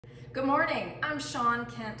Good morning, I'm Sean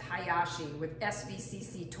Kent Hayashi with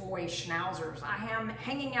SVCC Toy Schnauzers. I am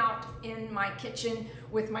hanging out in my kitchen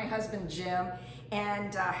with my husband Jim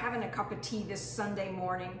and having a cup of tea this Sunday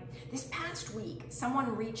morning. This past week,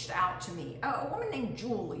 someone reached out to me, a woman named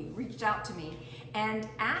Julie reached out to me and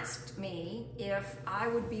asked me if I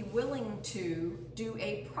would be willing to do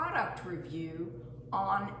a product review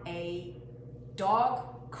on a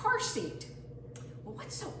dog car seat. Well,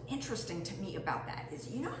 what's so interesting to me about that is,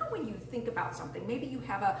 you know how when you think about something, maybe you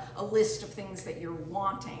have a list of things that you're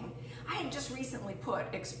wanting. I had just recently put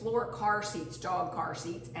explore car seats, dog car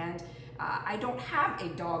seats, and I don't have a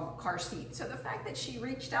dog car seat. So the fact that she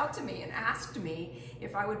reached out to me and asked me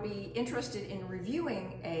if I would be interested in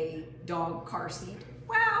reviewing a dog car seat,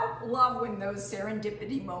 wow, love when those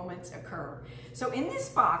serendipity moments occur. So in this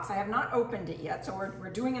box, I have not opened it yet, so we're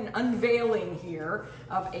doing an unveiling here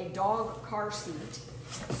of a dog car seat.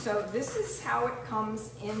 So this is how it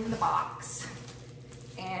comes in the box.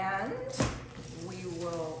 And we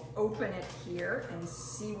will open it here and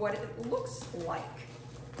see what it looks like.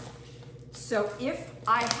 So if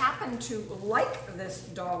I happen to like this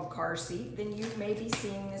dog car seat, then you may be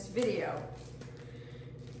seeing this video.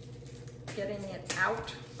 Getting it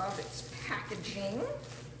out of its packaging.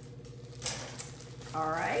 All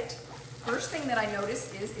right, first thing that I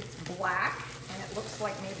noticed is it's black and it looks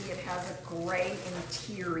like maybe it has a gray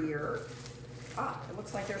interior. It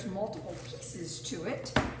looks like there's multiple pieces to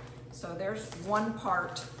it. So there's one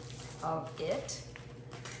part of it.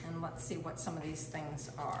 And let's see what some of these things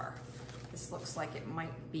are. This looks like it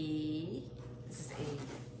might be,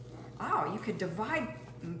 you could divide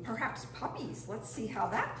perhaps puppies. Let's see how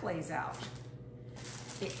that plays out.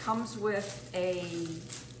 It comes with a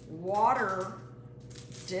water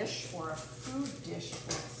dish or a food dish, it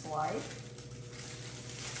looks like.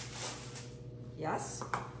 Yes,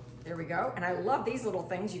 there we go. And I love these little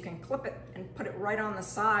things. You can clip it and put it right on the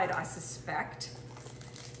side, I suspect.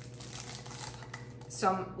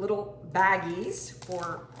 Some little baggies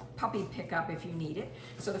for puppy pickup if you need it.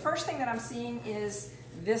 So the first thing that I'm seeing is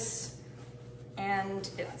this, and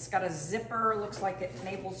it's got a zipper. Looks like it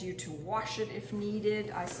enables you to wash it if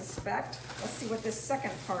needed, I suspect. Let's see what this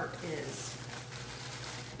second part is.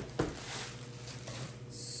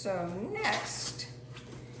 So next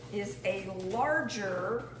is a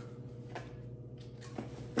larger,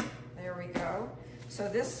 there we go. So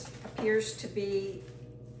this appears to be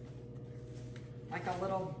like a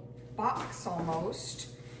little box almost,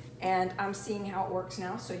 and I'm seeing how it works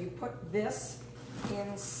now. So you put this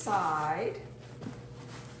inside.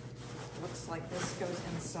 Looks like this goes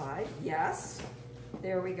inside. Yes,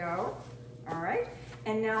 there we go. All right,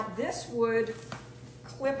 and now this would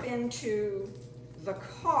clip into the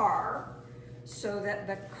car so that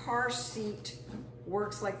the car seat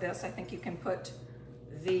works like this. I think you can put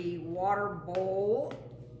the water bowl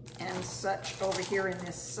and such over here in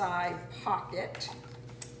this side pocket.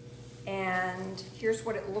 And here's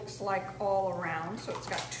what it looks like all around. So it's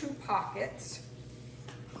got two pockets.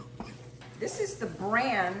 This is the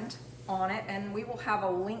brand on it, and we will have a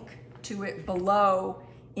link to it below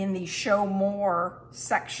in the show more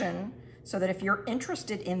section, so that if you're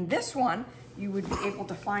interested in this one, you would be able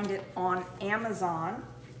to find it on Amazon.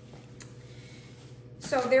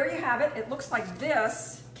 So there you have it. It looks like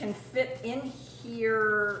this can fit in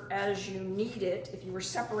here as you need it if you were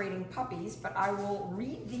separating puppies, but I will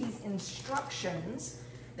read these instructions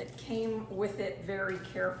that came with it very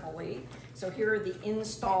carefully. So here are the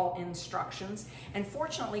install instructions. And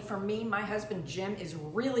fortunately for me, my husband Jim is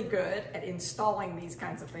really good at installing these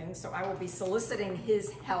kinds of things, so I will be soliciting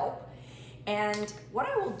his help. And what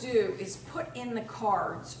I will do is put in the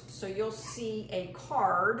cards. So you'll see a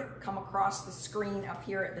card come across the screen up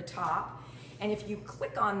here at the top. And if you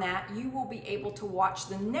click on that, you will be able to watch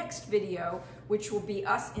the next video, which will be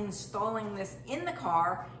us installing this in the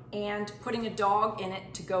car and putting a dog in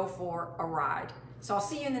it to go for a ride. So I'll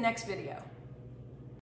see you in the next video.